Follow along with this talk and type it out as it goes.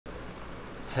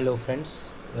Hello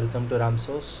friends, welcome to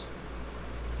RamSource.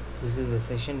 This is the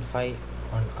session 5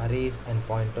 on arrays and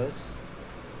pointers.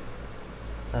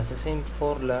 Now session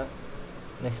 4 la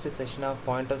next session of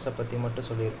pointers பத்தி மட்டும்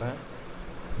சொல்லிருப்பேன்.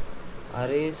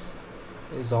 Arrays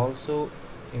is also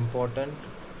important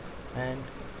and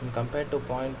compared to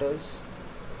pointers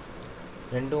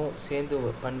ரெண்டும் சேர்ந்து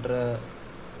பண்ற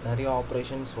நிறைய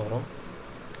operations வரும்.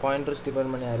 Pointers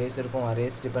depend பண்ணி arrays இருக்கும்,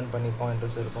 arrays depend பண்ணி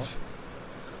pointers இருக்கும்.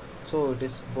 So it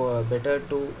is better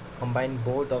to combine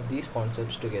both of these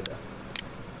concepts together.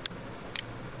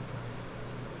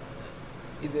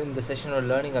 In the session of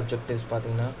learning objectives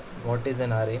pathina, what is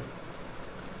an array,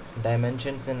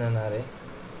 dimensions in an array,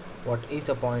 what is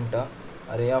a pointer,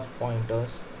 array of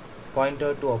pointers,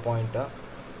 pointer to a pointer,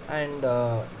 and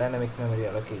dynamic memory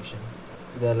allocation.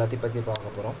 Idu ellathi pathi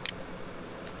paaka porom.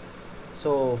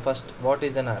 So first, what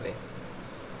is an array?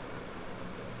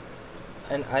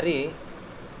 An array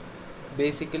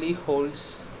basically holds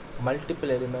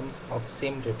multiple elements of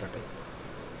same data type.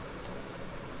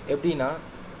 எப்படின்னா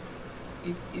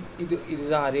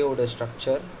இதுதான் அரேயோட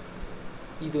structure.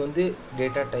 இது வந்து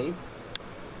data type.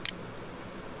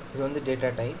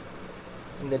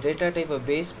 இந்த data டைப்பை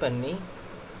base பண்ணி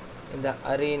இந்த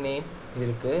array name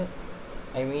இருக்குது.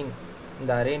 ஐ மீன்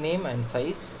இந்த array name and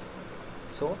size.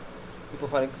 So இப்போ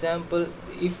for example,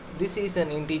 if this is an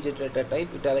integer data type,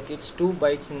 it allocates 2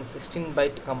 bytes in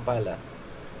 16-byte compiler.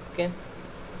 Okay,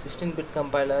 16-bit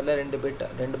compilerல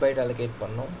 2 byte allocate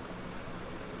பண்ணோம்.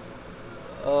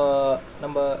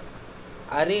 நம்ம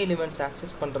அரே எலிமெண்ட்ஸ்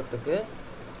ஆக்சஸ் பண்ணுறதுக்கு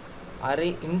array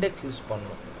index use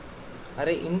பண்ணோம்.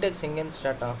 Array index எங்கேருந்து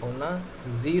start ஆகும்னா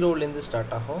 0லேருந்து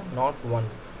start ஆகும், not 1.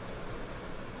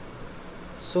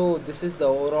 So this is the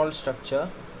overall structure.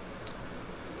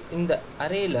 இந்த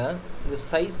அரேல இந்த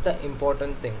size the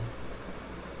important thing.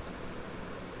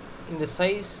 இந்த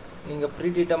சைஸ் நீங்கள்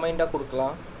ப்ரீடிட்டர்மைண்டாக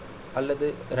கொடுக்கலாம் அல்லது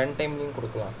ரன் டைம்லையும்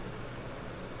கொடுக்கலாம்.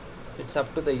 It's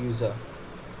up to the user.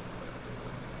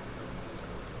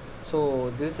 So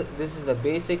this is the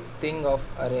basic thing of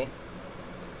array.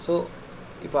 So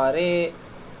இப்போ அரே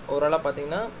ஓவராலாக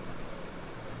பார்த்தீங்கன்னா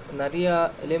நிறையா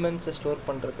எலிமெண்ட்ஸை ஸ்டோர்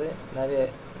பண்ணுறது, நிறைய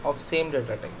of same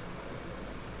data type.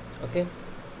 Okay,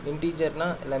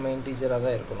 இன்டீஜர்னால் எல்லாமே இன்டீஜராக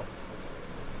தான் இருக்கணும்,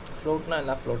 ஃப்ளோட்னால்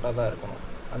எல்லாம் ஃப்ளோட்டாக தான் இருக்கணும்,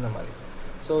 அந்த மாதிரி.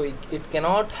 So it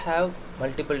cannot have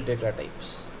multiple data types.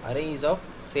 Array is of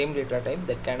same data type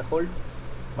that can hold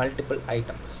multiple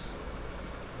items.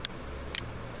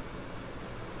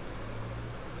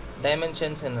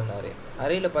 Dimensions in an array.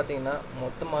 Array la pathina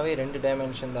மொத்தமாவே 2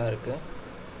 dimension தான் இருக்கு.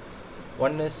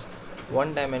 One is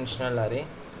one dimensional array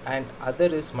and other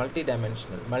is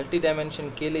multi-dimensional. Multi-dimension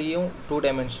கீழேயும் 2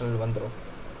 dimensional வந்துரும்.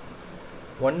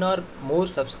 One or more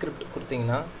subscript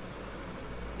கொடுத்தீங்கன்னா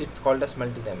it's called as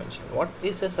multi-dimension. What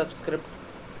is a subscript?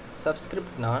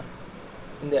 Subscript na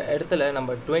இந்த இடத்துல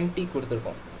நம்ம 20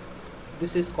 கொடுத்துருக்கோம்.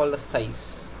 This is called a size.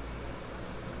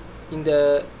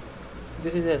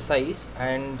 This is a size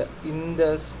and in the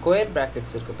square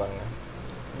brackets இருக்கு பாருங்க,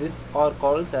 this are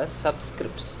called as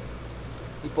subscripts.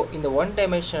 இப்போ இந்த one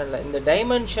டைமென்ஷனில் இந்த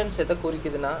டைமென்ஷன்ஸ் எதை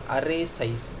குறிக்குதுன்னா அரே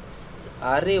சைஸ்.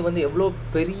 அரே வந்து எவ்வளோ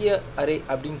பெரிய அரே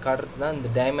அப்படின்னு காட்டுறது தான் இந்த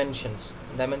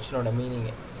டைமென்ஷனோட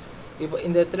மீனிங்கு. இப்போ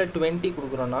இந்த இடத்துல 20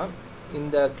 கொடுக்குறோன்னா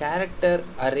இந்த கேரக்டர்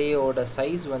அரேயோட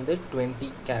சைஸ் வந்து 20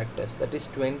 characters, that is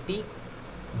 20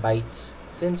 bytes,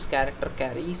 since character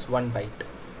carries 1 byte.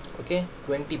 Okay,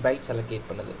 20 bytes allocate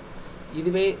பண்ணுது.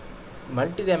 இதுவே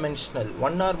மல்டி டைமென்ஷனல்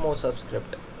ஒன் ஆர் மோர்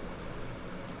சப்ஸ்கிரிப்ட்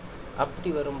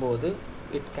அப்படி வரும்போது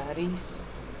it carries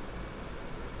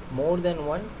more than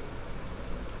one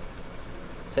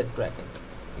set bracket.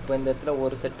 இப்போ இந்த இடத்துல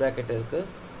ஒரு செட் ப்ராக்கெட் இருக்குது.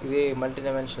 இதே மல்டி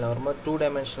டைமென்ஷனில் வரும்போது 2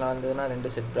 டைமென்ஷனாக இருந்ததுன்னா 2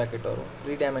 செட் ப்ராக்கெட் வரும்,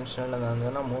 3 டைமென்ஷனில்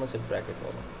இருந்ததுன்னா 3 செட் ப்ராக்கெட்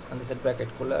வரும். அந்த set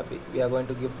ப்ராக்கெட்டுக்குள்ளே we are going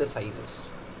to give the sizes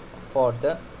for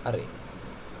the array.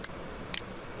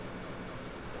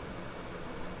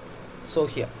 So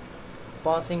here,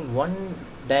 passing one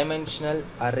dimensional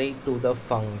array to the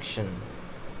function.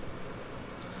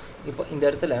 இப்போ இந்த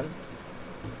இடத்துல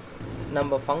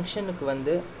நம்ம ஃபங்க்ஷனுக்கு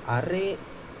வந்து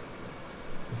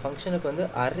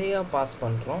அரேயாக பாஸ்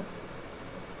பண்ணுறோம்.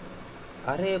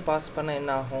 அரே பாஸ் பண்ண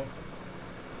என்ன ஆகும்?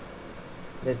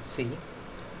 Let's see.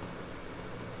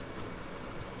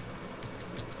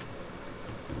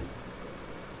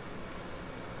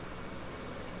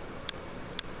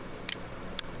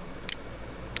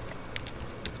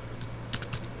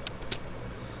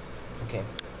 Okay,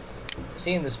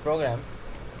 see in this program,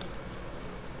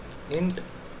 int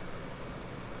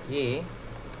a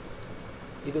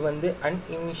இது வந்து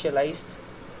uninitialized,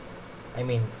 I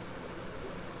mean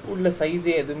உள்ள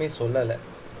சைஸே எதுவுமே சொல்லலை,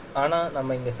 ஆனால்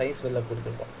நம்ம இங்கே சைஸ் வெளில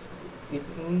கொடுத்துருக்கோம்.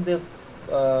 இந்த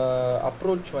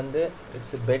approach வந்து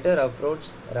it's a better approach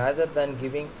rather than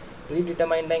giving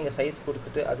predetermined இங்கே சைஸ்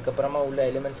கொடுத்துட்டு அதுக்கப்புறமா உள்ள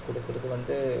எலிமெண்ட்ஸ் கொடுக்குறது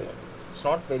வந்து it's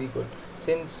not very good.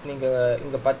 Since நீங்கள்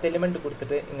இங்கே 10 எலிமெண்ட்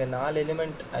கொடுத்துட்டு இங்கே 4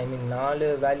 எலிமெண்ட் நாலு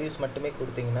வேல்யூஸ் மட்டுமே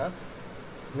கொடுத்தீங்கன்னா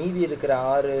மீதி இருக்கிற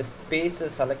 6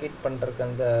 ஸ்பேஸஸ் allocate பண்ணுறதுக்கு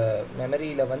அந்த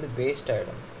மெமரியில் வந்து வேஸ்ட்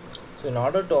ஆகிடும். So in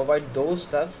order to avoid those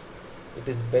stuffs, it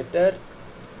is better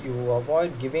you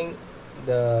avoid giving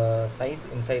the size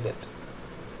inside it.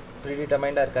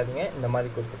 ப்ரீடிட்டர்மைண்டாக இருக்காதிங்க, இந்த மாதிரி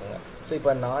கொடுத்துக்கோங்க. ஸோ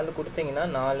இப்போ 4 கொடுத்தீங்கன்னா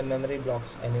 4 மெமரி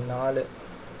பிளாக்ஸ் 4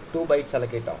 2 bytes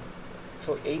allocate ஆகும்.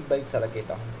 ஸோ 8 bytes allocate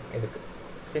ஆகும் இதுக்கு,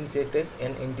 since it is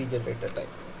an integer data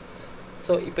type.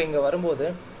 So இப்போ இங்கே வரும்போது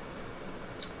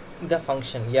இந்த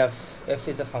function f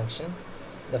is a function.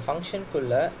 இந்த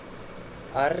ஃபங்க்ஷனுக்குள்ளே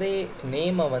அரே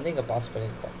நேமை வந்து இங்கே பாஸ்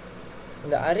பண்ணியிருக்கோம்.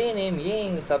 இந்த அரே நேம் ஏன்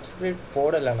இங்கே சப்ஸ்கிரிப்ட்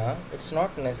போடலைன்னா இட்ஸ்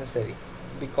நாட் நெசசரி,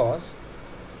 பிகாஸ்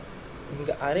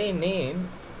இங்கே அரே நேம்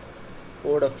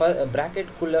ஓட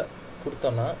ப்ராக்கெட்குள்ளே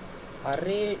கொடுத்தோன்னா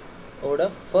அரேயோட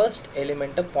ஃபர்ஸ்ட்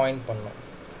எலிமெண்ட்டை பாயிண்ட் பண்ணணும்.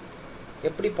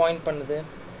 எப்படி பாயிண்ட் பண்ணுது?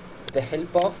 The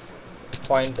help of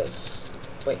pointers.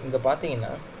 இப்போ இங்கே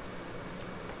பார்த்தீங்கன்னா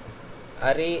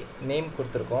அரே நேம்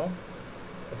கொடுத்துருக்கோம்.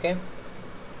 ஓகே,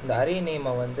 இந்த அரே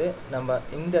நேமை வந்து நம்ம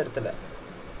இந்த இடத்துல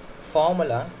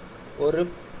ஃபார்முலா ஒரு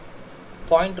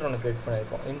பாயிண்டர் ஒன்று க்ரியேட்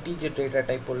பண்ணியிருக்கோம். இன்டீஜர் டேட்டா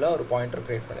டைப் உள்ள ஒரு பாயிண்டர்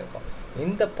க்ரியேட் பண்ணியிருக்கோம்.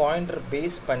 இந்த பாயிண்டர்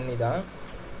பேஸ் பண்ணி தான்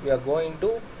we are going to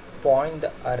point the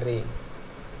array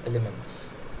elements.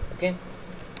 Okay,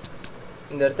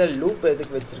 இந்த இடத்துல லூப்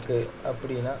எதுக்கு வச்சுருக்கு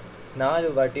அப்படின்னா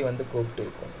 4 வாட்டி வந்து கூப்பிட்டு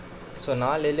இருக்கும். ஸோ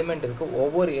 4 எலிமெண்ட் இருக்குது.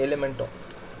 ஒவ்வொரு எலிமெண்ட்டும்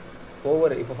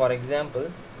இப்போ for example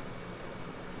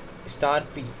star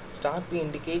p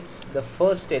indicates the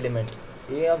first element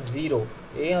a of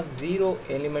 0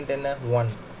 element என்ன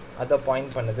 1, அதை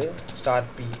பாயிண்ட் பண்ணுது star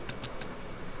p.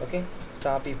 Okay,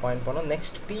 star p point பண்ணோம்.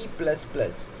 நெக்ஸ்ட் p++,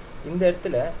 இந்த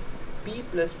இடத்துல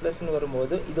p++ன்னு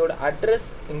வரும்போது இதோட அட்ரஸ்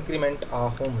இன்க்ரிமெண்ட்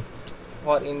ஆகும்.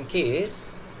 ஃபார் இன்கேஸ்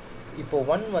இப்போ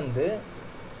 1 வந்து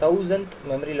 1000th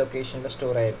மெமரி லொக்கேஷனில்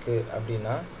ஸ்டோர் ஆகிருக்கு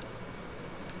அப்படின்னா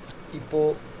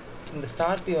இப்போது இந்த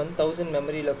ஸ்டார் p வந்து 1000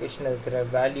 மெமரி லொக்கேஷனில் இருக்கிற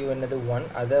வேல்யூ என்னது 1,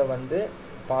 அதை வந்து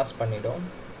பாஸ் பண்ணிடும்.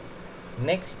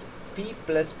 நெக்ஸ்ட் p++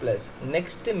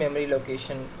 நெக்ஸ்ட்டு மெமரி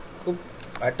லொக்கேஷனுக்கு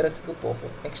அட்ரஸ்க்கு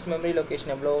போகும். நெக்ஸ்ட் மெமரி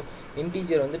லொக்கேஷன் எவ்வளோ?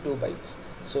 இன்டீஜர் வந்து 2 bytes.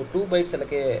 ஸோ 2 bytes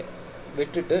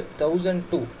விட்டுட்டு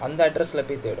 1002 அந்த அட்ரஸில்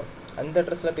போய் தேடும். அந்த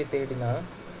அட்ரஸில் போய் தேடினா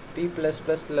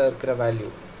p++ல் இருக்கிற வேல்யூ,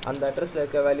 அந்த அட்ரஸில்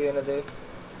இருக்கிற வேல்யூ என்னது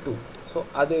 2. ஸோ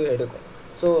அது எடுக்கும்.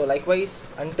 ஸோ லைக்வைஸ்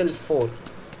அன்டில்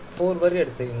 4 வரை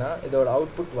எடுத்திங்கன்னா இதோட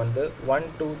அவுட்புட் வந்து 1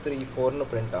 2 3 4ன்னு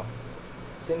பிரிண்ட் ஆகும்.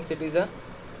 Since it is a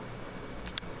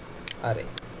array.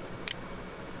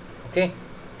 Okay,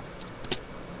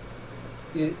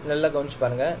 இது நல்லா கவனிச்சு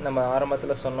பாருங்கள். நம்ம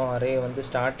ஆரம்பத்தில் சொன்னோம் அரே வந்து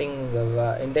ஸ்டார்டிங்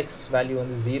இண்டெக்ஸ் வேல்யூ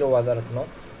வந்து 0வாக தான் இருக்கணும்.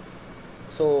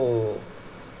 So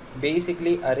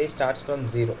basically array starts from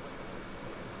 0.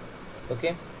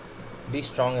 Okay, be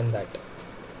strong in that.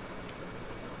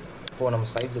 இப்போது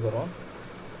நம்ம ஸ்லைட்ஸுக்கு வரோம்.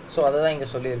 ஸோ அதை தான் இங்கே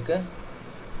சொல்லியிருக்கு.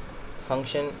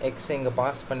 ஃபங்க்ஷன் எக்ஸ் இங்கே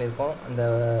பாஸ் பண்ணியிருக்கோம். அந்த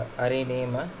அரே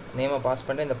நேமை பாஸ்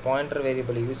பண்ணிட்டு இந்த பாயிண்டர்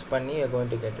வேரியபிளை யூஸ் பண்ணி we are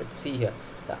going to get it. See here,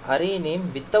 the array name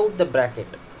without the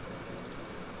bracket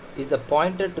is the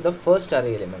pointer to the first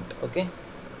array element. Okay,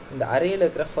 இந்த அரேயில்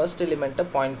இருக்கிற ஃபர்ஸ்ட் எலிமெண்ட்டை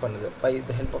பாயிண்ட் பண்ணுது by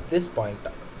the help of this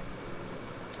pointer.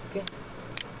 Okay,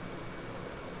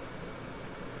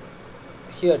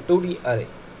 here 2D array.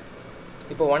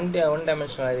 இப்போ one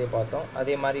dimensional array பார்த்தோம்.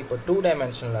 அதே மாதிரி இப்போ 2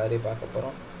 dimensional array பார்க்க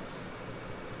போகிறோம்.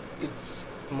 It's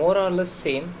more or less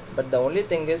same, but the only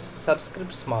thing is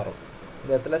subscripts மாறும்.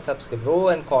 இந்த இடத்துல subscript row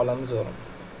and columns வரும்.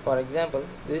 For example,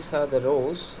 these are the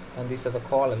rows and these are the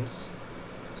columns.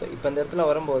 So இப்போ இந்த இடத்துல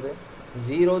வரும்போது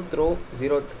 0th row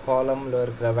 0th columnல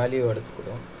இருக்கிற வேல்யூ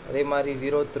எடுத்துக்கிடும். அதே மாதிரி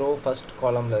 0th row ஃபர்ஸ்ட்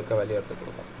காலமில் இருக்கிற value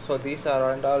எடுத்துக்கிடும். So these are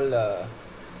and all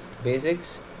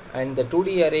basics. And இந்த 2D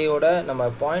அரேயோட நம்ம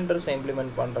பாயிண்டர்ஸை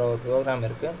இம்ப்ளிமெண்ட் பண்ணுற ஒரு ப்ரோக்ராம்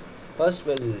இருக்குது. First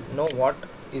will know what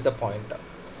is a pointer.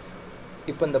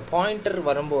 இப்போ இந்த பாயிண்டர்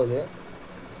வரும்போது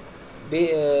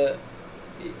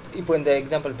இப்போ இந்த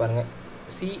எக்ஸாம்பிள் பாருங்கள்.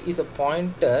 C is a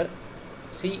pointer.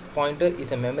 C pointer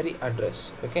is a memory address.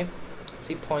 Okay,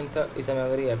 C pointer is a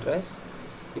memory address.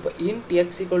 இப்போ int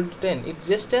x equal to 10, it's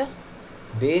just a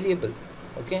variable.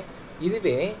 Okay,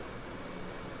 இதுவே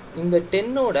இந்த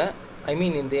 10ஓட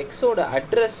இந்த xோட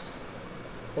அட்ரஸ்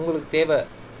உங்களுக்கு தேவை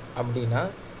அப்படின்னா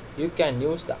you can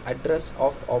use the address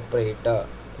of operator.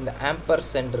 இந்த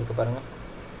ampersand இருக்கு பாருங்கள்,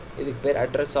 இதுக்கு பேர்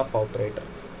address of operator.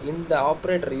 இந்த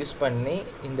ஆப்ரேட்டர் யூஸ் பண்ணி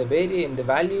இந்த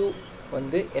வேல்யூ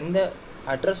வந்து எந்த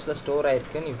அட்ரஸில் store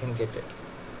ஆகிருக்குன்னு you can get it.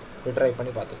 Try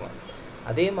பண்ணி பார்த்துக்கலாம்.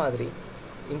 அதே மாதிரி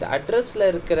இந்த அட்ரஸில்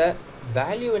இருக்கிற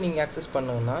வேல்யூவை நீங்கள் ஆக்சஸ்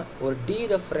பண்ணணுன்னா ஒரு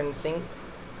டீரெஃபரன்சிங்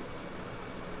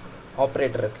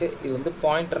ஆப்ரேட்டர் இருக்குது. இது வந்து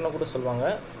பாயிண்டர்னு கூட சொல்லுவாங்க.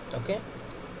 ஓகே,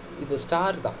 இது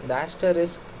ஸ்டார் தான், இந்த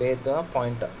ஆஸ்டரிஸ்க் பேர் தான்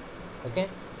பாயிண்டர். ஓகே,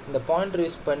 இந்த பாயிண்டர்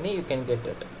யூஸ் பண்ணி you can get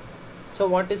it. So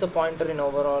what is a pointer in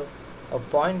overall? A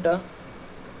pointer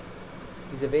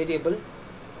is a variable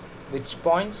which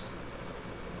points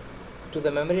to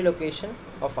the memory location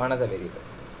of another variable.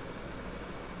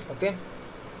 Okay,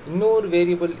 இன்னொரு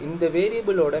variable, இந்த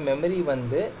வேரியபிளோட memory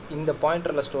வந்து இந்த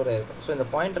பாயிண்டரில் store ஆகிருக்கும். So இந்த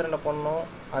pointer என்ன பண்ணணும்,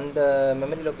 அந்த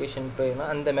memory location போயினா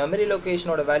அந்த மெமரி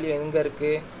லொக்கேஷனோட வேல்யூ எங்கே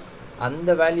இருக்குது,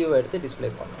 அந்த வேல்யூவை எடுத்து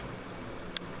டிஸ்பிளே பண்ணணும்.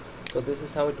 So this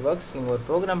is how it works. நீங்கள் ஒரு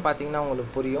ப்ரோக்ராம் பார்த்தீங்கன்னா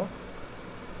உங்களுக்கு புரியும்.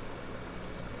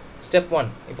 ஸ்டெப்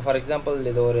 1, இப்போ ஃபார் எக்ஸாம்பிள்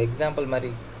இது ஒரு எக்ஸாம்பிள்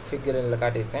மாதிரி ஃபிகரில்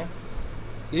காட்டியிருக்கேன்.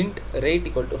 int rate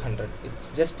equal to 100, it's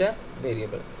just a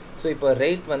variable. So இப்போ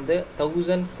ரேட் வந்து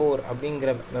 1004 அப்படிங்கிற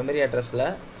மெமரி அட்ரஸில்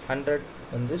 100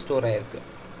 வந்து ஸ்டோர் ஆகிருக்கு.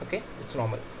 Okay, it's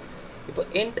normal. இப்போ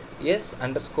int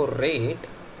s_rate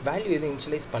வேல்யூ எதுவும்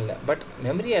இனிஷியலைஸ் பண்ணல, பட்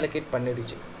மெமரி அலோகேட்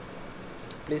பண்ணிடுச்சு.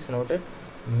 Please note it,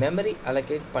 memory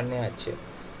allocate பண்ணியாச்சு.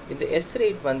 இந்த s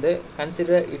rate வந்து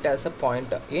consider it as a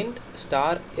pointer. int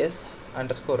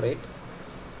s_rate.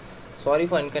 Sorry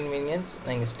for inconvenience,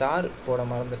 நான் இங்கே ஸ்டார் போட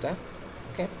மறந்துட்டேன்.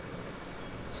 Okay,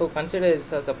 so consider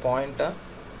it's as a pointer.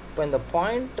 இப்போ இந்த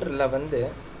பாயிண்டரில் வந்து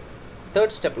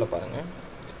தேர்ட் ஸ்டெப்பில் பாருங்கள்,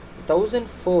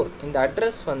 1004 இந்த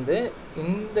அட்ரஸ் வந்து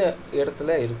இந்த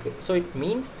இடத்துல இருக்குது. ஸோ இட்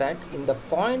மீன்ஸ் தட் இந்த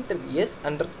pointer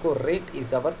s_rate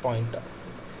is our pointer.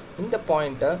 இந்த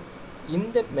பாயிண்டர்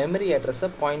இந்த மெமரி அட்ரஸை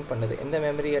பாயிண்ட் பண்ணுது. எந்த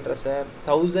மெமரி அட்ரஸை?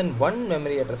 1001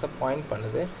 மெமரி அட்ரஸை பாயிண்ட்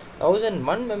பண்ணுது.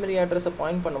 1001 மெமரி அட்ரஸை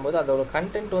பாயிண்ட் பண்ணும்போது அதோட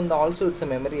கண்டென்ட் வந்து also it's a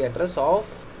memory address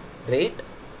of rate.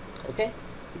 Okay,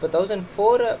 இப்போ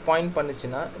 1004 பாயிண்ட்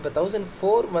பண்ணுச்சுன்னா இப்போ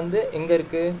 1004 வந்து எங்கே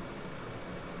இருக்குது?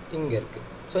 இங்கே இருக்குது.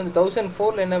 ஸோ இந்த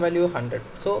 1004ல் என்ன வேல்யூ? 100.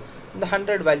 ஸோ இந்த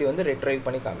 100 வேல்யூ வந்து ரிட்ரைவ்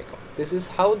பண்ணி காமிக்கும். This is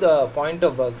how the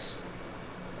pointer works.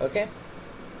 Okay,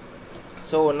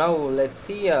 so now let's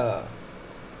see a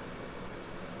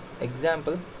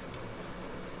example.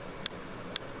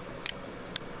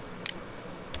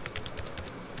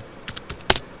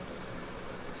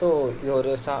 So இது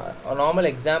ஒரு normal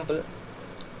example.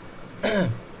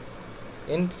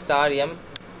 int *m.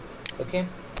 Okay,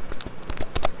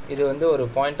 இது வந்து ஒரு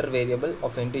pointer variable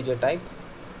of integer type.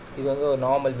 இது வந்து ஒரு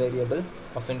normal variable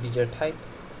of integer type.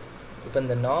 இப்போ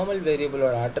இந்த நார்மல்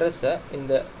வேரியபிளோட அட்ரஸை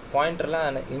இந்த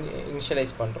பாயிண்டரில்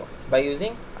இனிஷியலைஸ் பண்ணுறோம் by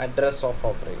using address of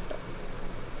operator.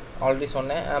 Already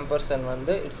சொன்னேன், ஆம்பர்சன்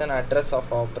வந்து it's an address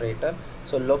of operator.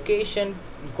 So location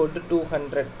 =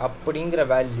 200 அப்படிங்கிற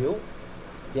வேல்யூ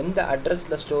எந்த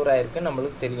அட்ரஸில் ஸ்டோர் ஆகிருக்குன்னு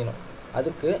நம்மளுக்கு தெரியணும்.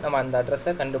 அதுக்கு நம்ம அந்த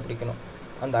அட்ரஸை கண்டுபிடிக்கணும்.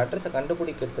 அந்த அட்ரஸை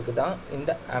கண்டுபிடிக்கிறதுக்கு தான்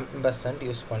இந்த ஆம்பர்சன்ட்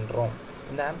யூஸ் பண்ணுறோம்.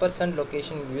 இந்த ஆம்பர்சன்ட்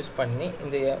லொக்கேஷன் யூஸ் பண்ணி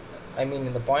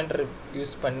இந்த பாயிண்டர்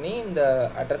யூஸ் பண்ணி இந்த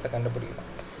அட்ரஸை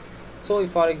கண்டுபிடிக்கலாம். So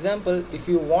for example, if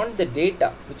you want the data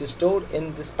which is stored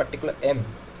in this particular m,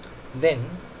 then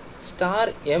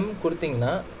 *m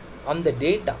கொடுத்தீங்கன்னா அந்த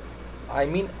டேட்டா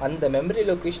அந்த மெமரி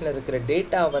லொக்கேஷனில் இருக்கிற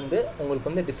டேட்டா வந்து உங்களுக்கு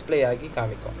வந்து டிஸ்பிளே ஆகி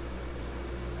காமிக்கும்,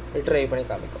 ரிட்ரைவ் பண்ணி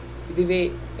காமிக்கும். இதுவே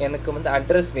எனக்கு வந்து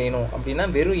அட்ரஸ் வேணும் அப்படின்னா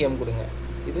வெறும் m கொடுங்க.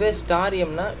 இதுவே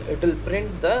 *mனா it will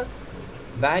print the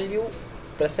value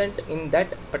present in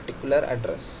that particular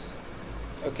address.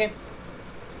 Okay,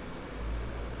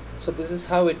 so this is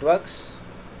how it works.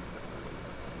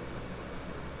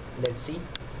 Let's see.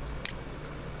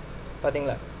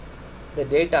 பாத்தீங்களா, the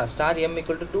data *m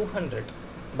 = 200,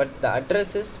 but the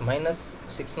address is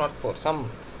 -604, some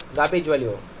garbage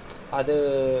value. அது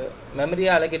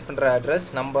மெமரியாக allocate பண்ணுற address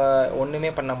நம்ம ஒன்றுமே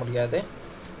பண்ண முடியாது.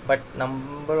 But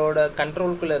நம்மளோட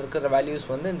கண்ட்ரோலுக்குள்ளே இருக்கிற values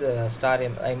வந்து இந்த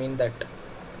 *m, தட்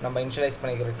நம்ம இனிஷியலைஸ்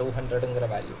பண்ணிக்கிற 200ங்கிற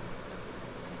value.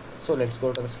 So let's go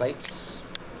to the slides.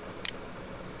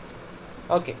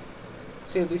 Okay,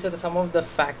 so these are some of the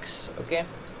facts. Okay,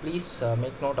 please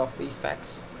make note of these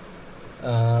facts.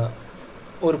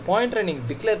 ஒரு பாயிண்டரை நீங்கள்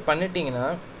டிக்ளேர் பண்ணிட்டீங்கன்னா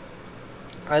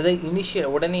அதை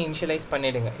உடனே இனிஷியலைஸ்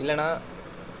பண்ணிவிடுங்க. இல்லைனா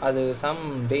அது சம்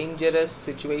டேஞ்சரஸ்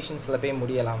சிச்சுவேஷன்ஸில் போய்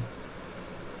முடியலாம்.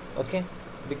 ஓகே,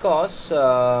 பிகாஸ்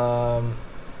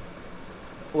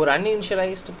ஒரு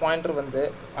அன்இனிஷியலைஸ்டு பாயிண்டர் வந்து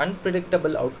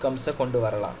அன்பிரிடிக்டபிள் அவுட்கம்ஸை கொண்டு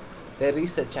வரலாம். There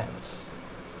is a chance.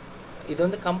 இது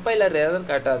வந்து கம்பைலர் எரர்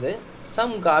காட்டாது,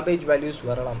 சம் கார்பேஜ் வேல்யூஸ்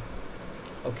வரலாம்.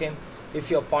 Okay, if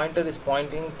your pointer is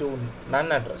Poynting to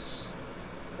none address,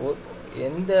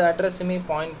 எந்த அட்ரஸுமே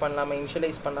பாயிண்ட் பண்ணாமல்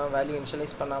இனிஷியலைஸ் பண்ணாமல் வேல்யூ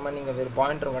இனிஷியலைஸ் பண்ணாமல் நீங்கள் வேறு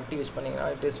பாயிண்டர் மட்டும் யூஸ் பண்ணிங்கன்னா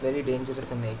it is very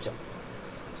dangerous in nature.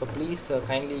 So please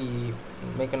kindly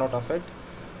make a note of it.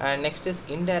 And next is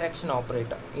in direction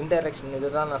operator. In direction இது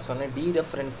தான் நான் சொன்னேன்,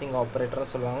 டீரெஃபரன்சிங் ஆப்ரேட்டர்னு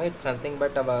சொல்லுவாங்க. It's nothing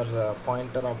but our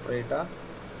pointer operator.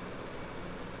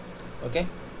 Okay,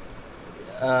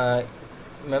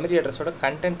 memory அட்ரஸோட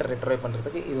கண்டென்ட்டை ரிட்ரைவ்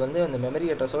பண்ணுறதுக்கு இது வந்து அந்த மெமரி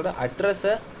அட்ரஸோட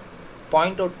அட்ரஸை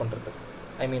பாயிண்ட் அவுட் பண்ணுறதுக்கு,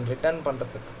 ஐ மீன் ரிட்டர்ன்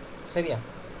பண்ணுறதுக்கு. சரியா?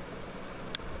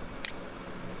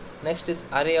 Next is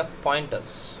array of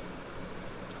pointers.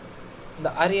 இந்த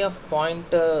அரே ஆஃப்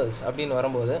பாயிண்டர்ஸ் அப்படின்னு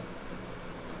வரும்போது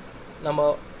நம்ம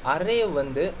அரே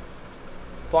வந்து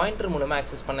பாயிண்டர் மூலமாக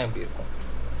ஆக்சஸ் பண்ண எப்படி இருக்கும்?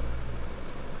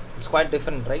 It's quite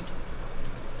different, right?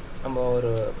 நம்ம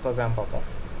ஒரு ப்ரோக்ராம் பார்ப்போம்.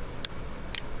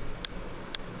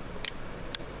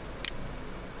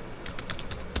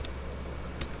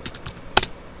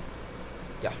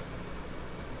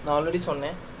 நான் ஆல்ரெடி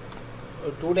சொன்னேன்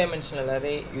ஒரு 2 dimensional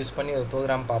அரே யூஸ் பண்ணி ஒரு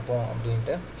ப்ரோக்ராம் பார்ப்போம்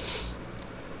அப்படின்ட்டு.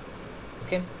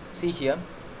 Okay, see here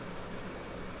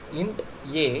int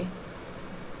a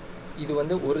இது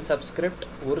வந்து ஒரு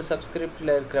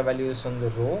சப்ஸ்கிரிப்டில் இருக்கிற வேல்யூஸ் வந்து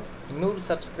ரோ, இன்னொரு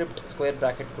சப்ஸ்கிரிப்ட் ஸ்கொயர்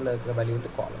ப்ராக்கெட்குள்ளே இருக்கிற வேல்யூ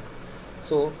வந்து காலம்.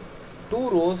 So 2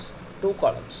 rows 2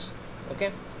 columns. ஓகே,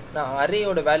 நான்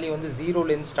அரேயோட வேல்யூ வந்து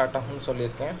 0லேருந்து ஸ்டார்ட் ஆகும்னு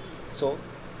சொல்லியிருக்கேன். ஸோ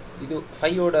இது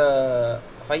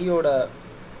 5ஓட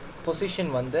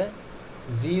பொசிஷன் வந்து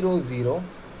 0 0,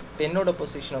 10ஓட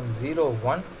பொசிஷன் வந்து 0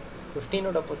 1,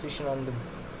 15ஓட பொசிஷன் வந்து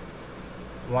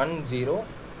 1 0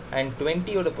 அண்ட்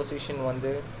 20ஓட பொசிஷன்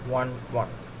வந்து 1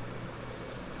 1.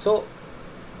 ஸோ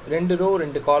 2 row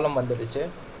 2 column வந்துடுச்சு.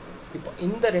 இப்போ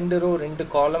இந்த 2 row 2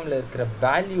 columnல இருக்கிற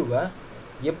வேல்யூவை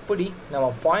எப்படி நம்ம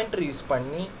பாயிண்டர் யூஸ்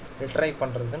பண்ணி ரிட்ரைவ்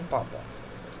பண்ணுறதுன்னு பார்ப்போம்.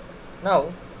 நவ்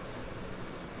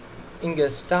இங்கே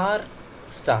ஸ்டார்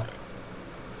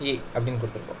ஏ அப்படின்னு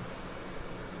கொடுத்துருக்கோம்.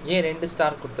 ஏன் 2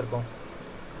 ஸ்டார் கொடுத்துருக்கோம்?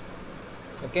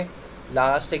 ஓகே,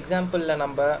 லாஸ்ட் எக்ஸாம்பிளில்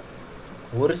நம்ம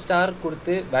ஒரு ஸ்டார்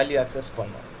கொடுத்து வேல்யூ ஆக்சஸ்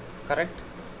பண்ணோம், கரெக்ட்?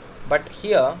 பட்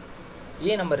ஹியர்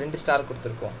ஏன் நம்ம 2 ஸ்டார்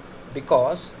கொடுத்துருக்கோம்?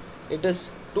 Because it is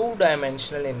 2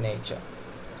 dimensional in nature.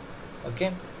 Okay,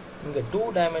 இங்கே 2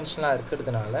 dimensional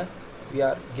இருக்கிறதுனால we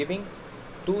are giving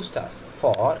 2 stars.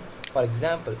 For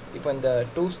example இப்போ இந்த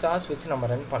 2 stars வச்சு நம்ம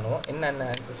ரன் பண்ணுவோம். என்னென்ன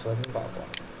ஆன்சர்ஸ் வருதுன்னு பார்ப்போம்.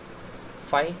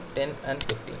 5 10 and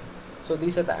 15. So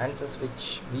these are the answers which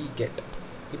we get.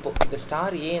 இப்போது இந்த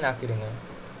ஸ்டார் ஏன்னு ஆக்கிடுங்க.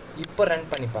 இப்போ ரன்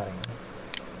பண்ணி பாருங்கள்.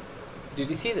 Did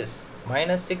you see this?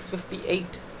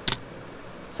 -658.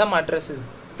 Some address is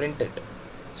printed.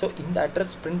 So இந்த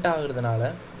address print ஆகுறதுனால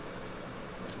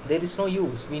there is no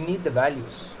use. We need the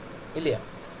values. இல்லையா?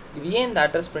 இது ஏன் இந்த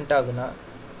அட்ரஸ் print ஆகுதுன்னா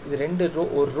இது 2 row,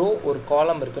 ஒரு row ஒரு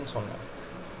காலம் இருக்குன்னு சொன்னேன்.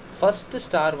 ஃபர்ஸ்ட்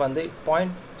ஸ்டார் வந்து it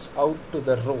points out to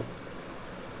the row.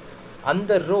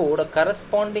 அந்த ரோவோட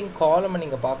கரஸ்பாண்டிங் காலமை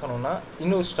நீங்கள் பார்க்கணுன்னா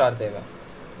இன்னொரு ஸ்டார் தேவை.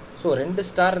 ஸோ 2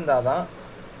 ஸ்டார் இருந்தால் தான்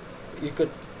you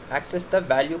could access the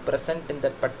value present in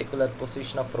that particular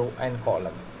position of row and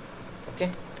column. Okay,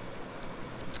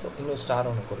 so இன்னொரு ஸ்டார்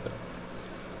ஒன்று கொடுத்துருங்க.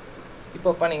 இப்போ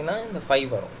பண்ணிங்கன்னா இந்த 5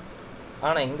 வரும்.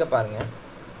 ஆனால் இங்கே பாருங்கள்,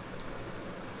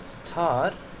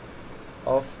 star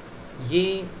of a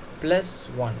 +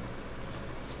 1,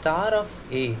 star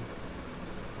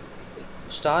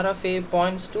of a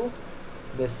points to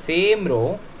the same row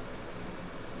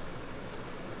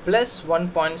 +1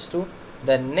 points to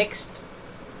the next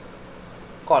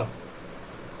column.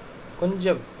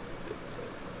 கொஞ்சம்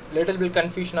லிட்டில் பிட்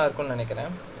கன்ஃபியூஷனாக இருக்கும்னு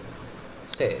நினைக்கிறேன்.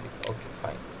 சரி, ஓகே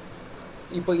ஃபைன்.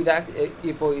 இப்போ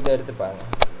இதை எடுத்து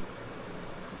பாருங்கள்.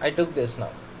 I took this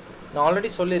now. நான் ஆல்ரெடி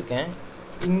சொல்லியிருக்கேன்,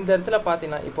 இந்த இடத்துல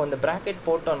பார்த்தீங்கன்னா இப்போ இந்த ப்ராக்கெட்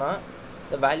போட்டோன்னா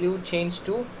the value change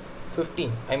to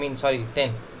 15, I mean sorry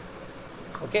 10.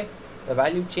 Okay, the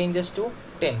value changes to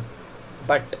 10.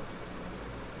 But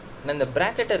நான் இந்த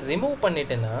ப்ராக்கெட்டை ரிமூவ்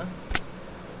பண்ணிட்டேன்னா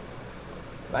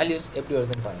வேல்யூஸ் எப்படி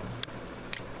வருதுன்னு பாருங்க.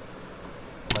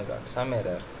 Oh my god, some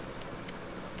error.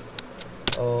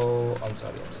 Oh, I'm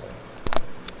sorry.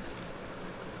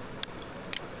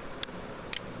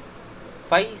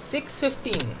 5 6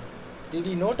 15. Did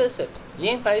you notice it?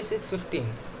 ஏன் 5 6 15?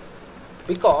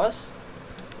 Because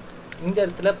இந்த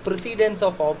இடத்துல precedence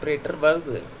of operator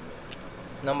வருது.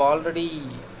 நம்ம ஆல்ரெடி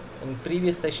in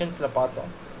previous sessionsல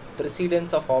பார்த்தோம்.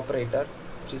 precedence of operator,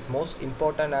 which is most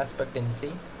important aspect in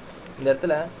C. இந்த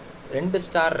இடத்துல 2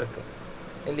 ஸ்டார் இருக்குது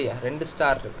இல்லையா? 2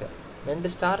 ஸ்டார் இருக்குது. 2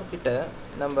 ஸ்டார் கிட்ட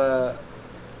நம்ம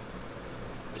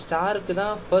ஸ்டாருக்கு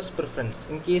தான் first preference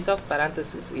in case of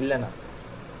parenthesis இல்லைனா.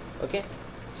 ஓகே,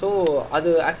 ஸோ அது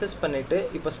ஆக்சஸ் பண்ணிவிட்டு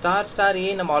இப்போ ஸ்டார் ஏ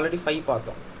நம்ம ஆல்ரெடி 5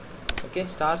 பார்த்தோம். ஓகே,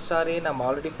 ஸ்டார் ஏ நம்ம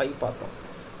ஆல்ரெடி 5 பார்த்தோம்.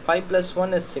 5 +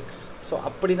 1 is 6. ஸோ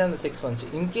அப்படி தான் இந்த 6 வந்துச்சு.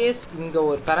 இன்கேஸ் இங்கே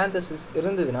ஒரு parenthesis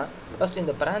இருந்ததுன்னா ஃபஸ்ட்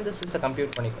இந்த parenthesisஸை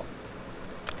கம்ப்யூட் பண்ணிக்கும்.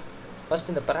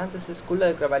 ஃபஸ்ட் இந்த parenthesisக்குள்ளே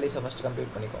இருக்கிற வேல்யூஸை ஃபஸ்ட்டு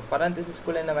கம்ப்யூட் பண்ணிக்கும்.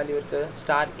 parenthesisக்குள்ளே என்ன வேல்யூ இருக்குது?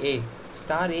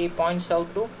 Star A points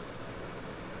out to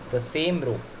the same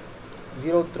row,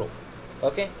 0th row.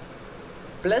 Okay,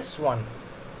 +1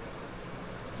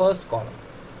 first column,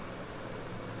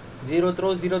 0th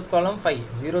row 0th column 5,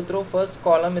 0th row first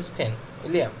column is 10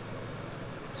 இல்லையா?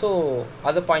 ஸோ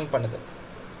அதை பாயிண்ட் பண்ணுது.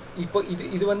 இப்போ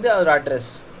இது வந்து ஒரு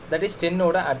address, that is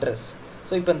 10ஓட address.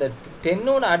 So இப்போ இந்த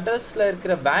 10ஓட அட்ரஸில்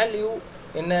இருக்கிற வேல்யூ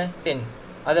என்ன 10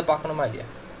 அதை பார்க்கணுமா இல்லையா?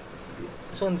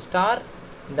 ஸோ இந்த ஸ்டார்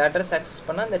இந்த அட்ரஸ் ஆக்சஸ்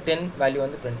பண்ணால் இந்த 10 வேல்யூ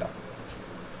வந்து பிரிண்ட் ஆகும்.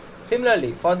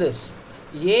 Similarly for this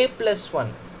a plus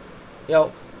 1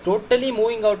 you're totally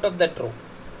moving out of that row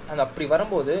and அப்படி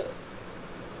வரும்போது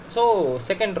ஸோ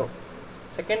செகண்ட்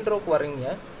ரோக்கு வரீங்க.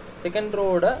 செகண்ட்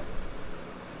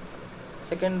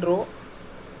ரோ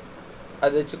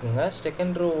அது வச்சுக்கோங்க.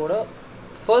 செகண்ட் ரோவோட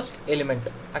ஃபர்ஸ்ட் எலிமெண்ட்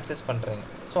அக்சஸ் பண்ணுறீங்க.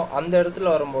 ஸோ அந்த இடத்துல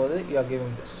வரும்போது you are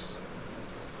giving this.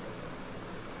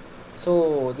 So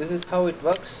this is how it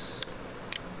works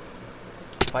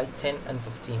 5, 10 and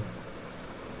 15.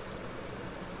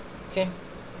 Okay,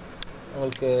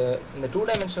 உங்களுக்கு இந்த 2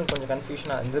 டைமென்ஷன் கொஞ்சம்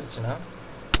கன்ஃபியூஷனாக இருந்துருச்சுன்னா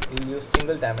யூ யூஸ்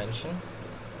சிங்கிள் டைமென்ஷன்.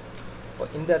 இப்போ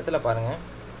இந்த இடத்துல பாருங்கள்,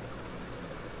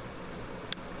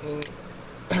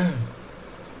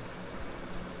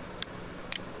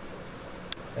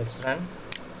 let's run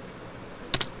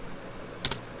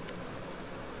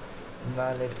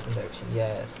invalid injection.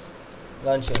 Yes,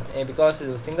 because it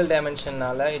is single dimension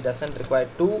nala it doesn't require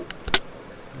 2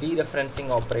 dereferencing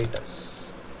operators.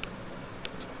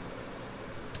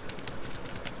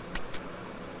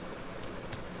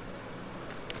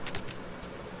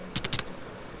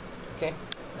 Okay,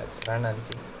 let's run and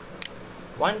see.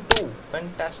 1 2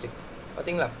 fantastic.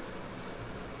 Pathingla.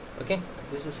 Okay,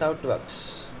 this is how it works.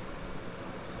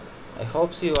 I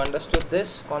hope you understood this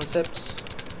concepts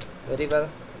very well.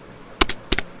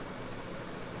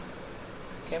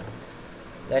 Okay,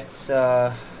 let's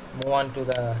move on to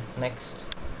the next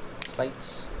slides.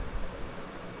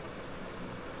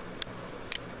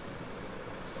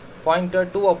 Pointer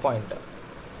to a pointer.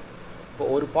 இப்போ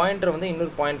ஒரு pointer வந்து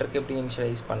இன்னொரு பாயிண்டருக்கு எப்படி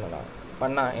initialise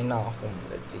பண்ணா என்ன ஆகும்?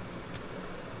 let's see.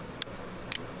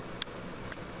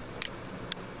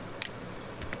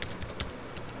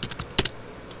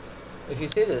 If you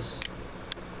say this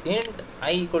int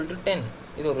I equal to 10,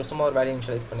 இது ஒரு சும்மா ஒரு வேல்யூ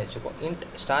இனிஷியலைஸ் பண்ணி வச்சுப்போம். int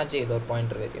star j இது ஒரு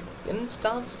pointer variable. int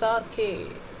star k.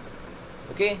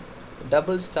 Okay,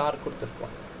 double star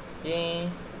கொடுத்துருக்கோம். ஏன்?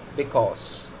 பிகாஸ்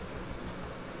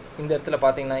இந்த இடத்துல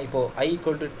பார்த்தீங்கன்னா இப்போ I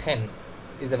equal to 10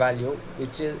 is a value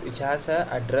which has a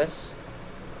address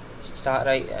star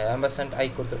I ampersand I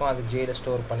கொடுத்துருக்கோம். அது jல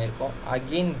ஸ்டோர் பண்ணியிருக்கோம்.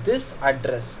 again this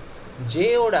address j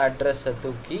ஓட அட்ரஸை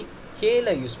தூக்கி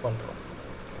kல யூஸ் பண்ணுறோம்.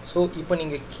 ஸோ இப்போ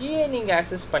நீங்கள் நீங்கள்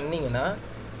ஆக்சஸ் பண்ணிங்கன்னா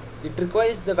it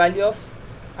requires the value of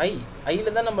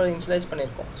ஐயில் தான் நம்ம இனிஷியலைஸ்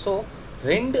பண்ணியிருக்கோம். ஸோ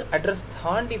 2 அட்ரஸ்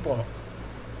தாண்டி போகணும்.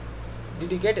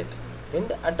 Did you get it?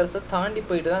 2 அட்ரஸை தாண்டி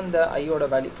போயிட்டு தான் இந்த ஐயோட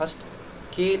வேல்யூ ஃபஸ்ட்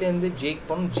கேலேருந்து ஜேக்கு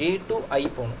போகணும், ஜே டு ஐ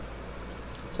போகணும்.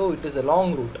 So it is a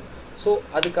long root. So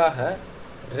அதுக்காக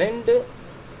 2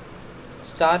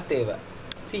 ஸ்டார் தேவை.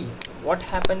 see what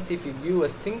happens if you give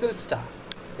a single star?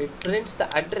 it prints the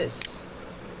address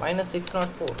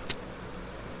 -604.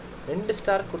 2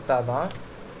 star கொடுத்தாதான்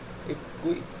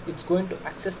it's going to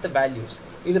access the values.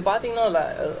 இது பார்த்தீங்கன்னா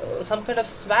some kind of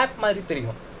swap மாதிரி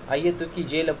தெரியும். ஐயை தூக்கி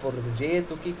ஜேல போடுறது, ஜேயை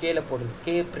தூக்கி கேல போடுறது,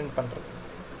 கே பிரிண்ட் பண்ணுறது.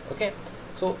 ஓகே,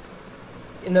 ஸோ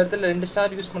இந்த இடத்துல 2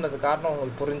 ஸ்டார் யூஸ் பண்ணுறது காரணம்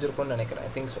உங்களுக்கு புரிஞ்சிருக்கும்னு நினைக்கிறேன்.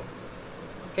 I think so.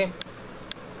 Okay,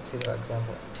 see for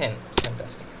example 10.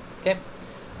 fantastic. Okay,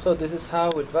 so this is how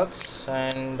it works.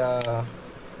 And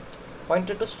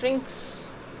pointer to strings,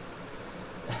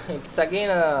 it's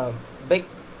again a big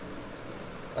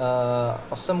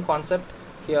awesome concept.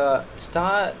 Here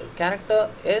star character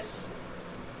is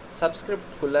subscript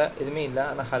குள்ள எதுவுமே இல்லை,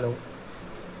 ஆனால் hello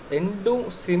ரெண்டும்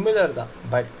similar தான்.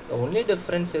 But only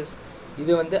difference is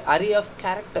இது வந்து array of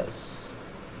characters.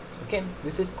 Okay,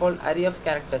 this is called array of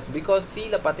characters because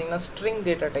C-ல பார்த்தீங்கன்னா string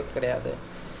data type கிடையாது.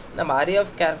 நம்ம array of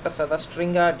characters தான்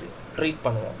string-ஆக ட்ரீட்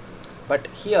பண்ணுவோம். But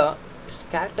here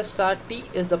character star T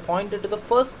is the pointer to the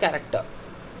first character.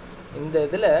 இந்த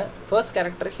இதில் first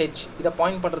character H இதை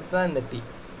point பண்ணுறது தான் இந்த T.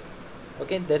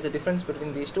 okay, there's a difference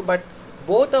between these two, but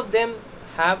both of them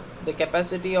have the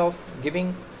capacity of giving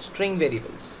string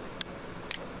variables.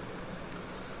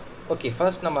 okay,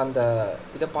 first நம்ம அந்த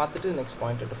இதை பார்த்துட்டு next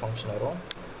pointer to function வரும்.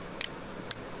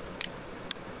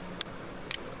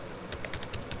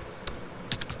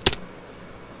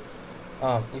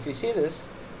 if you see this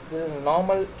is a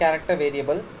normal character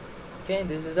variable. okay,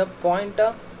 this is a pointer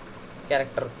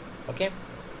character. okay,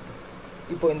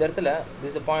 இப்போ இந்த இடத்துல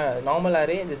this is a normal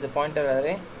array, this is a pointer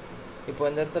array. இப்போ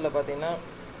இந்த இடத்துல பார்த்தீங்கன்னா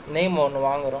நேம் ஒன்று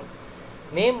வாங்குகிறோம்.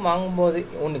 நேம் வாங்கும்போது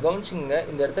ஒன்று கவனிச்சிங்க,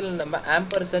 இந்த இடத்துல நம்ம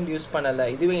ஆம்பர்சண்ட் யூஸ் பண்ணலை.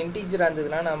 இதுவே இன்டீஜராக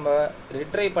இருந்ததுன்னா நம்ம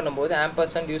ரிட்ரை பண்ணும்போது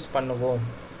ஆம்பர்சண்ட் யூஸ் பண்ணுவோம்.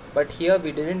 But here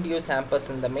we didn't use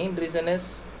ampersand. the main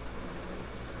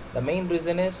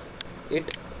reason is it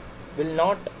will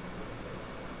not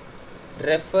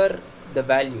refer the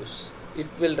values,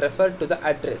 it will refer to the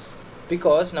address.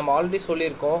 because நம்ம ஆல்ரெடி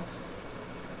சொல்லியிருக்கோம்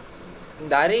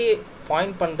இந்த அரே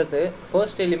பாயிண்ட் பண்ணுறது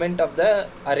first element of the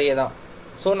array தான்.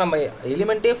 So நம்ம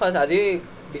எலிமெண்ட்டே first அதே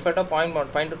டிஃபால்ட்டாக point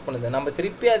out பண்ணுது. நம்ம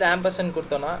திருப்பி அது ஆம்பர்சன்ட்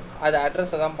கொடுத்தோன்னா அது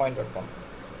அட்ரஸை தான் பாயிண்ட் அவுட் பண்ணும்.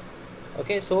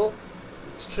 ஓகே, ஸோ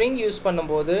ஸ்ட்ரிங் யூஸ்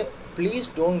பண்ணும்போது please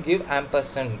don't give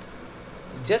ampersand,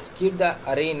 just give the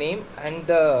array name and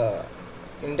the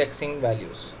indexing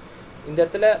values. இந்த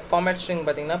இடத்துல ஃபார்மேட் ஸ்ட்ரிங்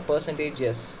பார்த்தீங்கன்னா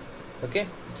 %s. Okay,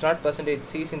 it's not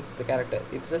 %c since it's a character,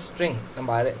 it's a string.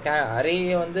 நம்ம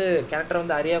அரேயை வந்து கேரக்டரை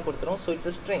வந்து அரேயாக கொடுத்துரும். So it's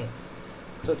a string,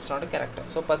 so it's not a character.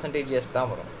 So %s தான்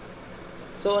வரும்.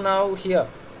 So now here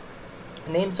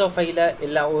names of file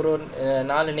எல்லா ஒரு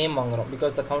 4 நேம் வாங்குகிறோம்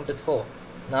because the count is 4.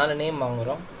 4 name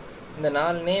வாங்குகிறோம். இந்த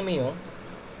 4 நேமையும்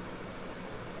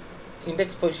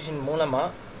இண்டெக்ஸ் பொசிஷன்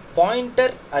மூலமாக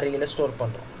பாயிண்டர் அரேயில் ஸ்டோர்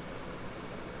பண்ணுறோம்.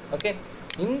 ஓகே,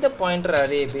 இந்த பாயிண்டர்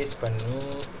அரேயை பேஸ் பண்ணி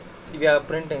we are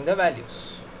printing the values.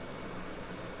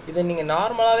 இதை நீங்கள்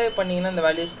நார்மலாகவே பண்ணிங்கன்னா இந்த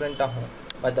வேல்யூஸ் பிரிண்ட் ஆகும்.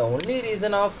 But the only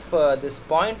reason of this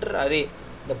pointer array,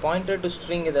 the pointer to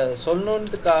string, இதை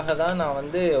சொல்லணுன்றதுக்காக தான் நான்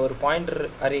வந்து ஒரு பாயிண்டர்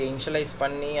அரே இனிஷியலைஸ்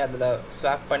பண்ணி அதில்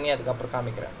ஸ்வாப் பண்ணி அதுக்கப்புறம்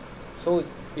காமிக்கிறேன். So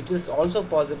it is also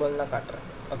possible நான் காட்டுறேன்.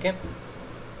 Okay,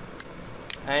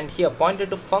 and here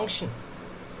pointer to function.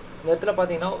 இந்த இடத்துல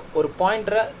பார்த்தீங்கன்னா ஒரு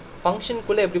பாயிண்டரை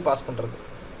ஃபங்க்ஷனுக்குள்ளே எப்படி பாஸ் பண்ணுறது.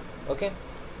 Okay,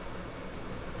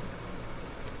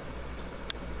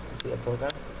 see a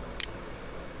program.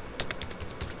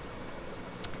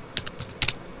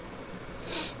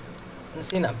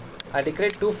 See now, I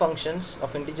declared 2 functions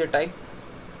of integer type,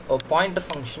 a pointer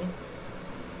function.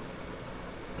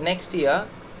 Next here,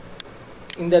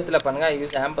 இந்த இடத்துல பாருங்க, I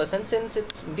use ampersand since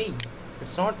it's d,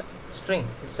 it's not string,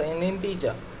 it's an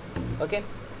integer. Okay,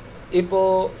 இப்போ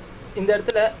இந்த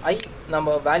இடத்துல I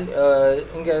நம்ம value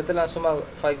இங்க இடத்துல சும்மா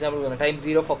for example type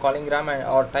 0 for calling ram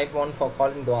or type 1 for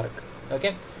calling dwark.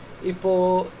 Okay,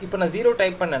 இப்போ நான் 0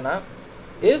 டைப் பண்ணேன்னா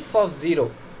if of 0,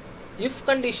 if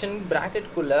condition bracket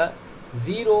குள்ள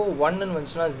 0 1 ன்னு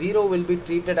வந்துச்சுன்னா 0 will be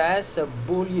treated as a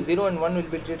boolean, 0 and 1 will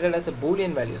be treated as a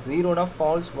boolean values. 0 னா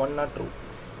false, 1 னா true.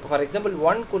 இப்போ for example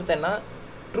 1 கொடுத்தேன்னா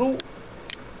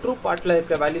ட்ரூ பார்ட்டில்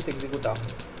இருக்கிற வேல்யூஸ் எக்ஸிக்யூட்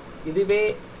ஆகும். இதுவே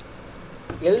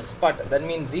எல்ஸ் பார்ட், தட்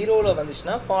மீன் 0ல்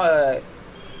வந்துச்சுன்னா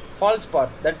ஃபால்ஸ்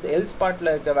பார்ட், தட்ஸ் எல்ஸ்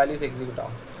பார்ட்டில் இருக்கிற வேல்யூஸ் எக்ஸிக்யூட்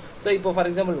ஆகும். ஸோ இப்போ ஃபார்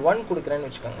எக்ஸாம்பிள் 1 கொடுக்குறேன்னு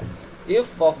வச்சுக்கோங்க. if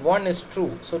of 1 is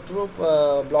true, so true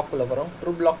blockக்குள்ள வரும்.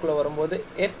 true blockக்குள்ள வரும்போது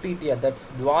fptr, that's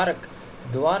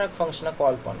dwarak ஃபங்க்ஷனை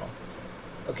கால் பண்ணோம்.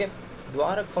 ஓகே,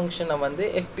 dwarak ஃபங்க்ஷனை வந்து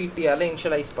fptrல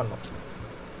இனிஷியலைஸ் பண்ணோம்.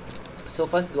 ஸோ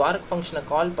ஃபர்ஸ்ட் dwarak ஃபங்க்ஷனை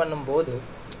கால் பண்ணும்போது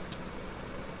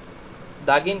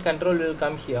the again control will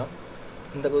come here.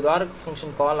 இந்த dwarak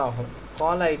ஃபங்க்ஷன் கால் ஆகும்.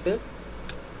 கால் ஆகிட்டு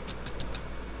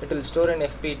it will store in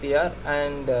fptr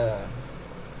and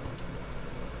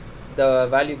the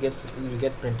value will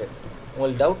get printed.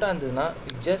 உங்களுக்கு டவுட்டாக இருந்ததுன்னா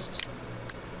just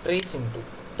trace into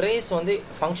trace வந்து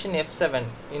function f7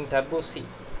 in turbo c.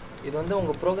 இது வந்து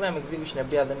உங்கள் ப்ரோக்ராம் எக்ஸிக்யூஷன்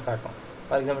எப்படி ஆகுதுன்னு காட்டும்.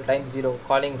 For example type 0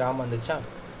 calling Ram வந்துச்சா,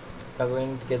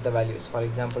 going to get the values. For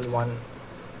example 1.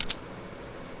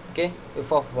 Okay, if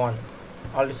of 1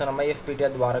 already சொன்ன மாதிரி fptr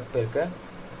dwarak போயிருக்கு.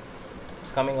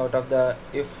 It's coming out of the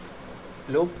if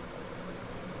loop.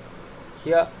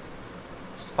 Here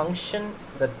function,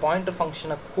 that pointer function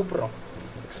கூப்பிடுறோம்.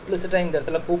 எக்ஸ்பிளிசிட்டாக இந்த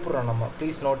இடத்துல கூப்பிட்றோம் நம்ம.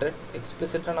 ப்ளீஸ் நோட் இட்,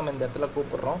 எக்ஸ்பிளிசிட்டாக நம்ம இந்த இடத்துல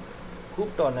கூப்பிட்றோம்.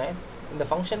 கூப்பிட்டோன்னே இந்த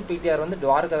ஃபங்க்ஷன் பிடிஆர் வந்து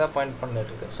dwarak தான் பாயிண்ட்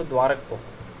பண்ணிட்டு இருக்கு. ஸோ dwarak போகும்.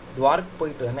 dwarak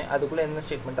போயிட்டு உடனே அதுக்குள்ளே என்ன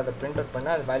ஸ்டேட்மெண்ட் அதை பிரிண்ட் அவுட்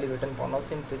பண்ணால் அது வேல்யூ ரிட்டர்ன் பண்ணோம்.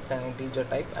 Since it's an integer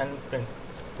type and print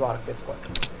dwarak is called.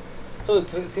 So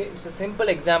it's a simple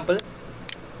example.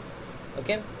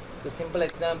 Okay, it's a simple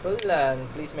example and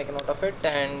please make a note of it.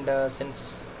 And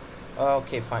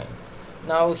okay, fine.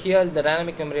 Now here the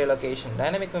dynamic memory allocation.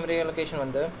 Dynamic memory allocation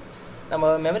வந்து நம்ம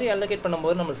memory allocate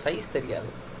பண்ணும்போது நம்மளுக்கு size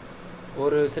தெரியாது.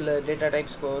 ஒரு சில data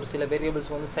டைப்ஸ்க்கு ஒரு சில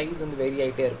வேரியபிள்ஸ்க்கு வந்து சைஸ் வந்து வேரி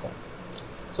ஆகிட்டே இருக்கும்.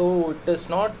 So it is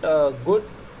not a good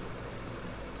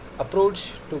approach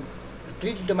to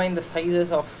predetermine the sizes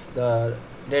of the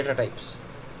data types.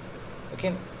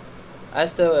 Okay,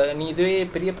 as the நீ இதுவே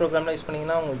பெரிய ப்ரோக்ராம்லாம் யூஸ்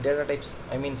பண்ணிங்கன்னா உங்களுக்கு டேட்டா டைப்ஸ்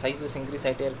சைஸஸ் இன்க்ரீஸ்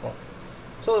ஆகிட்டே இருக்கும்.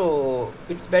 So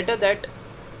it's better that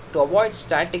to avoid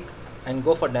static and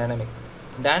go for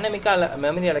டைனமிக்காக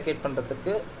memory allocate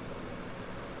பண்ணுறதுக்கு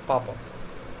பார்ப்போம்.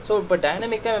 So இப்போ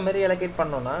டைனமிக்காக மெமரி அலோகேட்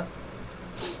பண்ணோன்னா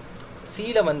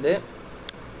சியில் வந்து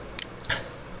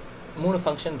 3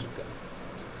 ஃபங்க்ஷன் இருக்குது.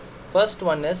 First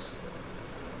one is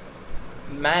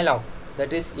malloc,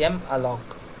 that is malloc,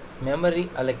 memory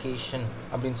allocation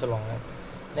அப்படின்னு சொல்லுவாங்க.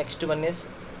 Next one is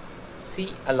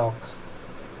calloc.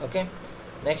 Okay,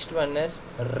 next one is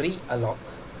realloc.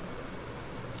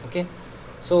 Okay,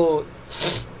 so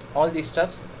all the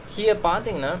stubs here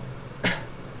பார்த்தீங்கன்னா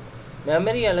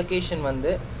மெமரி அலோகேஷன்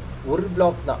வந்து ஒரு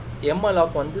பிளாக் தான்.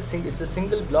 malloc வந்து it's a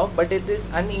single block but it is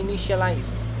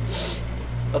uninitialized.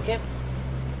 Okay,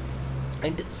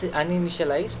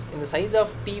 uninitialized இந்த size of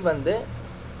t வந்து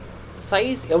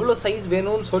size எவ்வளோ size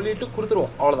வேணும்னு சொல்லிட்டு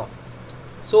கொடுத்துருவோம், அவ்வளோதான்.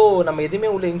 ஸோ நம்ம எதுவுமே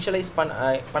உள்ள இனிஷியலைஸ்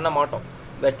பண்ண மாட்டோம்.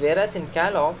 பட் வேராஸ் இன்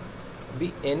கேலாக்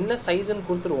என்ன சைஸுன்னு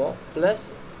கொடுத்துருவோம், ப்ளஸ்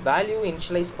வேல்யூ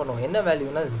இனிஷியலைஸ் பண்ணுவோம். என்ன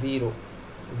வேல்யூனா 0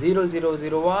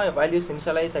 வேல்யூஸ்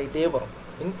இனிஷியலைஸ் ஆகிட்டே வரும்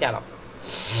இன் கேலாக்.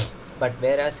 பட்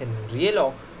வேராஸ் இன்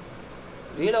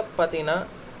ரியலாக் பார்த்தீங்கன்னா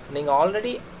நீங்கள்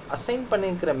ஆல்ரெடி அசைன்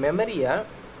பண்ணியிருக்கிற மெமரியை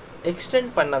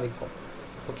எக்ஸ்டெண்ட் பண்ண வைக்கும்.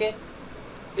 Okay,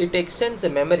 it எக்ஸ்டெண்ட்ஸ்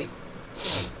a memory.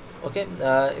 Okay,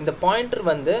 இந்த பாயிண்டர்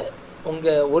வந்து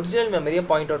உங்கள் ஒரிஜினல் மெமரியை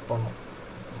பாயிண்ட் அவுட் பண்ணும்.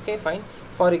 Okay fine.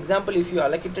 For example, if you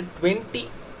allocated 20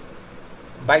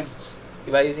 bytes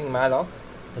you are using malloc,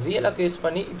 realloc use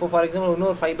பண்ணி இப்போ ஃபார் எக்ஸாம்பிள்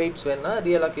இன்னொரு 5 bytes வேணுன்னா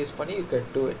realloc யூஸ் பண்ணி you can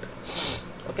do it.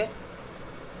 Okay,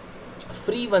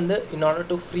 free வந்து in order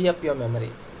to free up your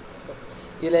memory.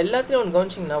 இதில் எல்லாத்துலேயும் ஒன்று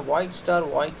கவனிச்சிங்கன்னா void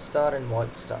star and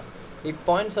void star, it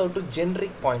points out to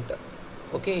generic pointer.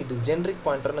 Okay, இது ஜென்ரிக்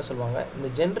பாயிண்டர்னு சொல்லுவாங்க. இந்த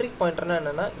ஜென்ரிக் பாயிண்டர்னால்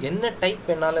என்னென்னா என்ன டைப்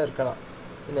வேணாலும் இருக்கலாம்.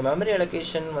 இந்த மெமரி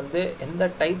அலோகேஷன் வந்து எந்த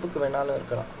டைப்புக்கு வேணாலும்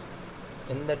இருக்கலாம்,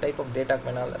 எந்த டைப் ஆஃப் டேட்டாக்கு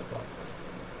வேணாலும் இருக்கலாம்.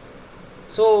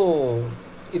 ஸோ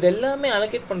இது எல்லாமே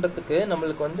அலோகேட் பண்ணுறதுக்கு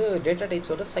நம்மளுக்கு வந்து டேட்டா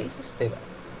டைப்ஸோட சைஸஸ் தேவை.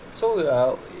 ஸோ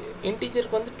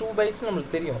இன்டீஜருக்கு வந்து 2 bytes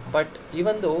நம்மளுக்கு தெரியும். But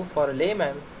even though for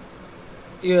layman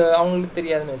அவங்களுக்கு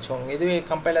தெரியாதுன்னு வச்சுக்கோங்க. இதுவே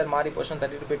கம்பைலர் மாறி போர்ஷன்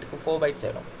 32 bit 4 bytes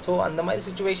ஆகிடும். ஸோ அந்த மாதிரி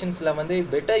சுச்சுவேஷன்ஸில் வந்து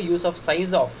better use of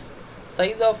size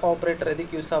of operator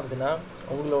எதுக்கு யூஸ் ஆகுதுன்னா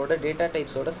உங்களோட டேட்டா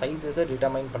டைப்ஸோட சைஸஸை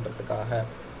டிட்டர்மைன் பண்ணுறதுக்காக.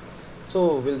 So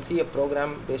will see a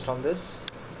program based on this.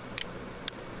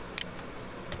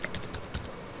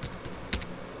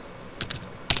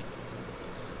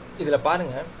 இதில்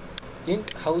பாருங்கள்,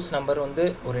 இன்ட் ஹவுஸ் நம்பர் வந்து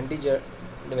ஒரு integer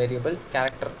variable,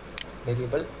 character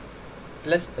variable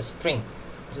plus a string,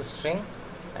 which is string,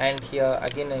 and here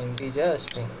again an integer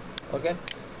string. Okay,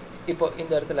 இப்போ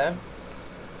இந்த இடத்துல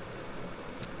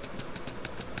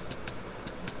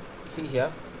see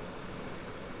here,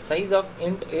 size of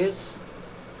int is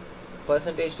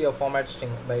percentage to your format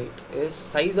string, byte is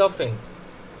size of int,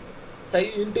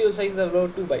 int size of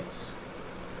 2 bytes.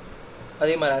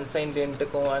 அதே மாதிரி unsigned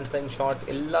intக்கும் unsigned short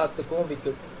எல்லாத்துக்கும் we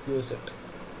could use it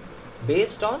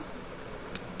based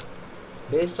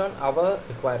on our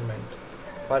requirement.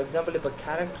 For example, இப்போ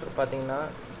character பார்த்தீங்கன்னா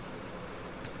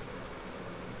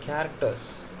characters,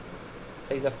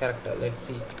 size of character, let's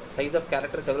see, size of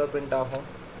characters எவ்வளோ print ஆகும்,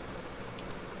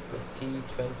 50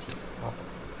 20 ஆகும்.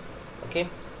 Okay,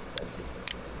 let's see.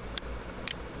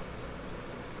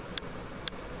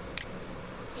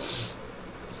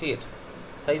 See it,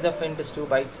 size of int is 2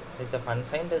 bytes, size of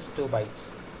unsigned is 2 bytes,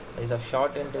 size of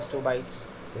short int is 2 bytes,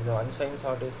 size of unsigned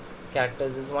short is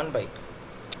characters is 1 byte.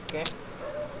 Okay,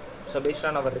 so based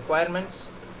on our requirements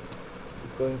it's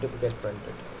going to get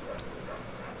printed.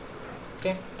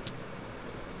 Okay,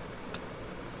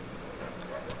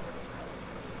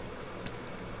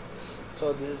 so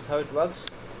this is how it works.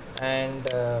 And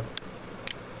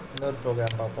another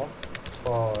program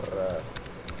for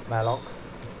malloc.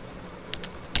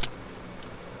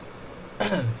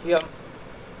 Here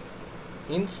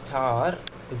int star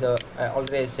is a,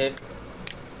 already I said,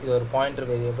 is a pointer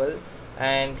variable.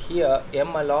 And here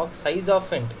malloc size of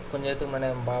int கொஞ்சத்துக்கு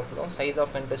முன்னாடி நம்ம பார்த்தோம், size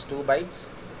of int is 2 bytes.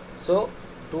 so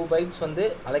 2 bytes வந்து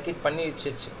allocate பண்ணி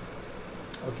வச்சிருச்சு.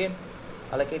 Okay,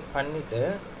 allocate பண்ணிட்டு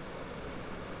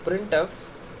printf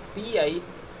pi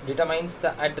determines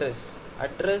the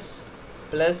address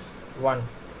plus 1.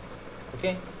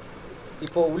 Okay,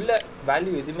 இப்போ உள்ள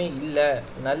value எதுவுமே இல்லை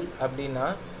null அப்படின்னா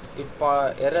இப்போ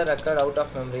error occurred out of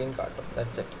memory ன்னு காட்டும்.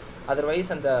 that's it. otherwise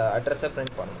அந்த அட்ரஸை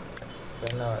print பண்ணும். இப்போ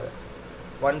என்ன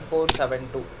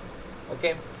 1472.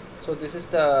 okay, so this is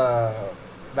the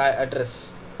address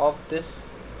of this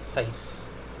size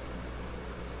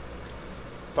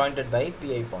pointed by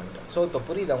pi pointer. so இப்போ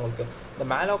புரியுதா உங்களுக்கு, இந்த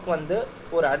malloc வந்து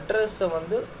ஒரு அட்ரஸை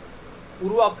வந்து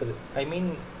உருவாக்குது, ஐ மீன்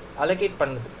allocate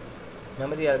பண்ணுது,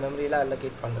 மெமரியில்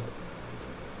allocate பண்ணுது.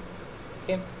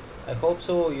 okay, I hope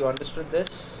so you understood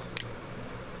this.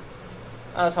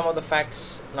 Some of the facts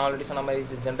now already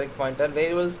summarized is generic pointer.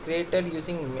 Variables created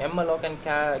using malloc and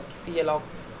calloc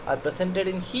are presented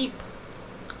in heap.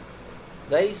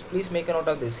 Guys, please make a note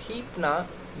of this. heap na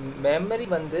memory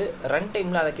வந்து run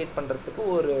time la allocate பண்றதுக்கு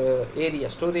ஒரு area,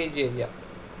 storage area.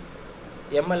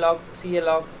 malloc,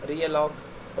 calloc, realloc,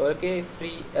 okay,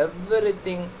 free,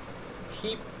 everything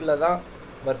heap la தான்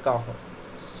work ஆகும்,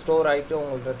 store ஆயிட்டு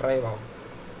உங்களுக்கு drive ஆகும்.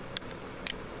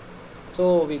 So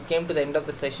we came to the end of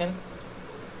the session.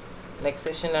 next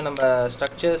session la நம்ம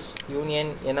structures union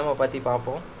என்னமா பத்தி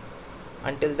பார்ப்போம்.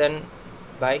 until then,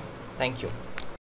 bye, thank you.